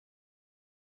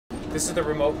This is the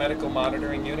remote medical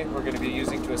monitoring unit we're going to be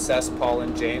using to assess Paul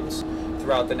and James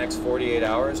throughout the next 48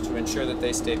 hours to ensure that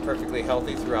they stay perfectly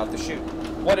healthy throughout the shoot.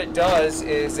 What it does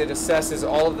is it assesses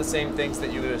all of the same things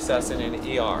that you would assess in an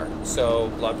ER. So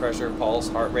blood pressure, pulse,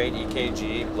 heart rate,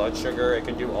 EKG, blood sugar, it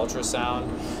can do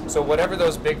ultrasound. So whatever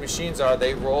those big machines are,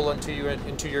 they roll into your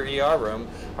ER room,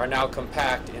 are now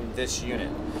compact in this unit.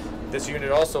 This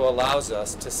unit also allows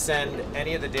us to send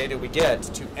any of the data we get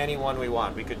to anyone we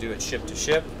want. We could do it ship to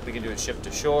ship, we can do it ship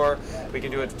to shore, we can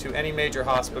do it to any major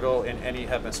hospital in any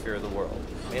hemisphere of the world.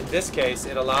 In this case,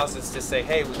 it allows us to say,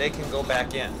 hey, they can go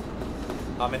back in.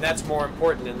 And that's more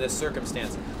important in this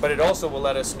circumstance. But it also will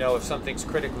let us know if something's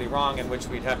critically wrong, in which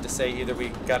we'd have to say either we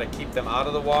got to keep them out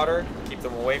of the water, keep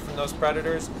them away from those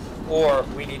predators, or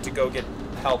we need to go get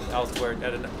help elsewhere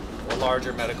at a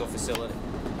larger medical facility.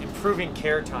 Improving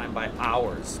care time by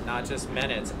hours, not just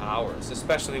minutes, hours,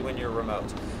 especially when you're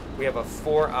remote. We have a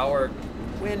 4-hour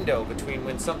window between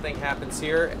when something happens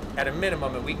here at a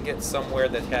minimum and we can get somewhere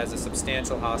that has a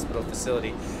substantial hospital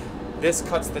facility. This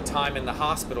cuts the time in the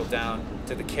hospital down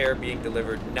to the care being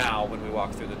delivered now when we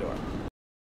walk through the door.